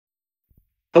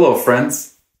Hello,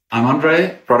 friends. I'm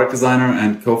Andre, product designer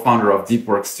and co-founder of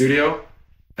DeepWorks Studio,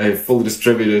 a fully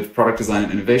distributed product design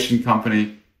and innovation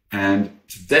company. And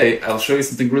today I'll show you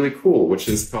something really cool, which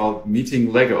is called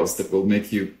Meeting Legos that will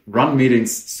make you run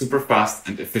meetings super fast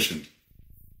and efficient.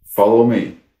 Follow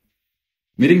me.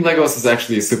 Meeting Legos is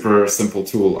actually a super simple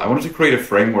tool. I wanted to create a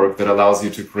framework that allows you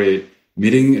to create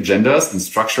meeting agendas and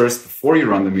structures before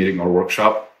you run the meeting or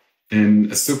workshop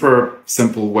in a super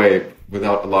simple way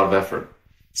without a lot of effort.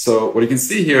 So what you can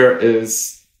see here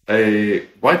is a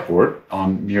whiteboard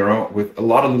on Miro with a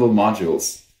lot of little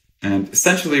modules. And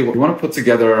essentially, you want to put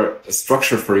together a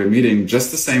structure for your meeting just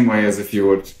the same way as if you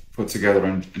would put together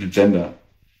an agenda.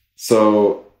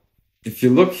 So if you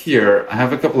look here, I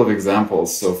have a couple of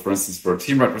examples. So for instance, for a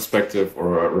team retrospective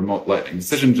or a remote lightning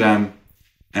decision jam.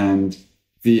 And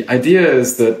the idea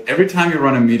is that every time you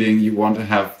run a meeting, you want to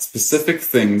have specific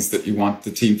things that you want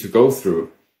the team to go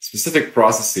through, specific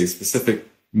processes, specific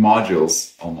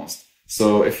modules almost.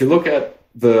 So if you look at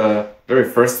the very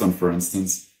first one, for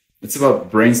instance, it's about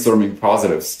brainstorming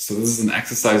positives. So this is an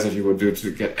exercise that you would do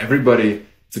to get everybody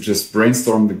to just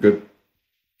brainstorm the good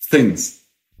things.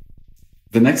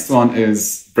 The next one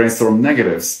is brainstorm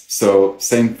negatives. So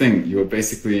same thing. You would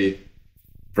basically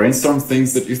brainstorm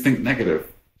things that you think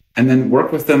negative and then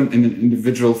work with them in an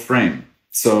individual frame.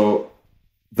 So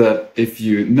that if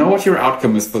you know what your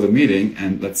outcome is for the meeting,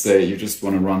 and let's say you just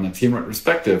want to run a team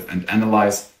retrospective and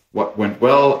analyze what went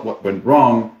well, what went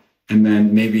wrong, and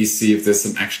then maybe see if there's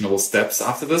some actionable steps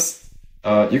after this,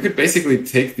 you could basically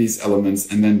take these elements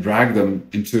and then drag them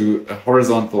into a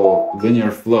horizontal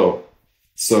linear flow.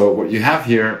 So what you have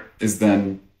here is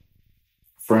then,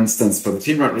 for instance, for the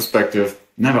team retrospective,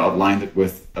 never outlined it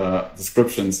with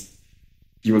descriptions.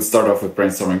 You would start off with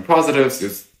brainstorming positives,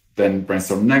 you'd then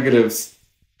brainstorm negatives,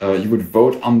 you would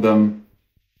vote on them,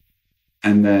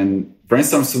 and then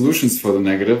brainstorm solutions for the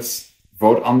negatives,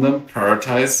 vote on them,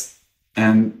 prioritize,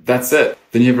 and that's it.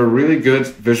 Then you have a really good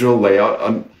visual layout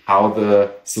on how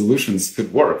the solutions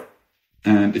could work.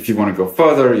 And if you want to go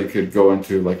further, you could go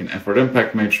into like an effort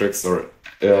impact matrix or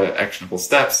actionable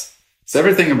steps. So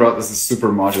everything about this is super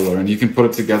modular, and you can put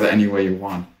it together any way you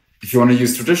want. If you want to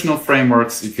use traditional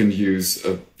frameworks, you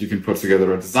can put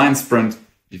together a design sprint.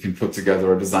 You can put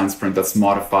together a design sprint that's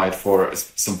modified for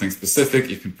something specific.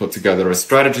 You can put together a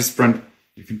strategy sprint.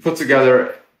 You can put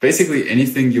together basically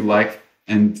anything you like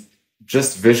and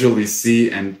just visually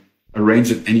see and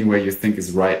arrange it any way you think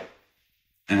is right.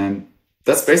 And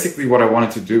that's basically what I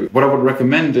wanted to do. What I would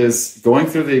recommend is going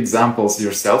through the examples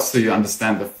yourself so you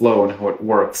understand the flow and how it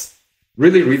works.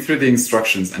 Really read through the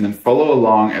instructions and then follow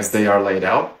along as they are laid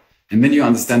out. And then you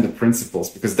understand the principles,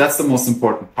 because that's the most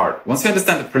important part. Once you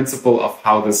understand the principle of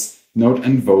how this note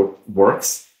and vote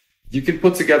works, you can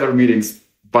put together meetings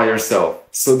by yourself.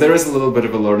 So there is a little bit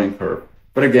of a learning curve.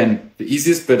 But again, the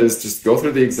easiest bit is just go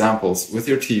through the examples with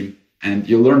your team and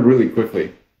you'll learn really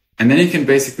quickly. And then you can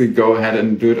basically go ahead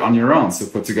and do it on your own. So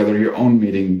put together your own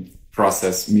meeting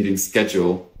process, meeting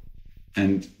schedule.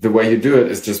 And the way you do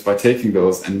it is just by taking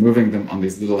those and moving them on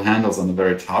these little handles on the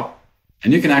very top.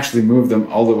 And you can actually move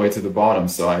them all the way to the bottom.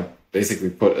 So I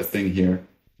basically put a thing here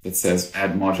that says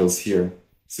add modules here.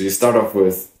 So you start off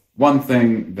with one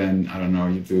thing, then, I don't know,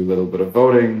 you do a little bit of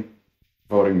voting.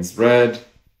 Voting is red.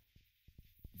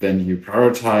 Then you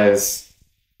prioritize.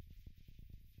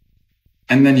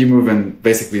 And then you move in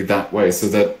basically that way so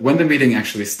that when the meeting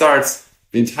actually starts,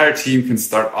 the entire team can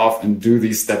start off and do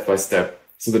these step by step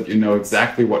so that you know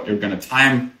exactly what you're going to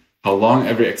time, how long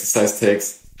every exercise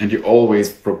takes, and you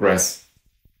always progress.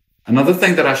 Another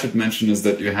thing that I should mention is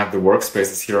that you have the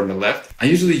workspaces here on the left. I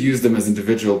usually use them as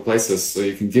individual places, so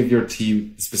you can give your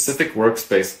team a specific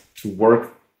workspace to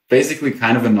work basically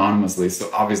kind of anonymously. So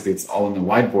obviously it's all on the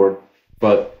whiteboard,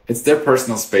 but it's their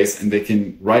personal space and they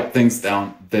can write things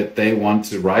down that they want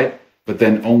to write, but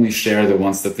then only share the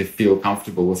ones that they feel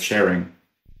comfortable with sharing.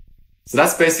 So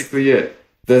that's basically it.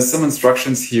 There's some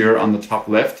instructions here on the top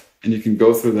left, and you can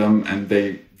go through them and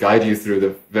they guide you through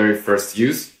the very first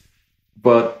use.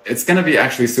 But it's going to be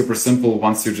actually super simple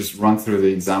once you just run through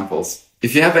the examples.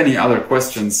 If you have any other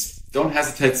questions, don't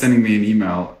hesitate sending me an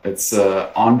email. It's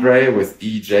Andre with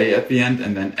EJ at the end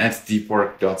and then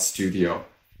 @deepwork.studio.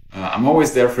 I'm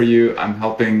always there for you. I'm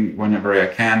helping whenever I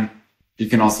can. You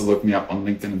can also look me up on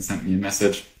LinkedIn and send me a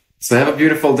message. So have a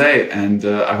beautiful day, and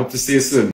I hope to see you soon.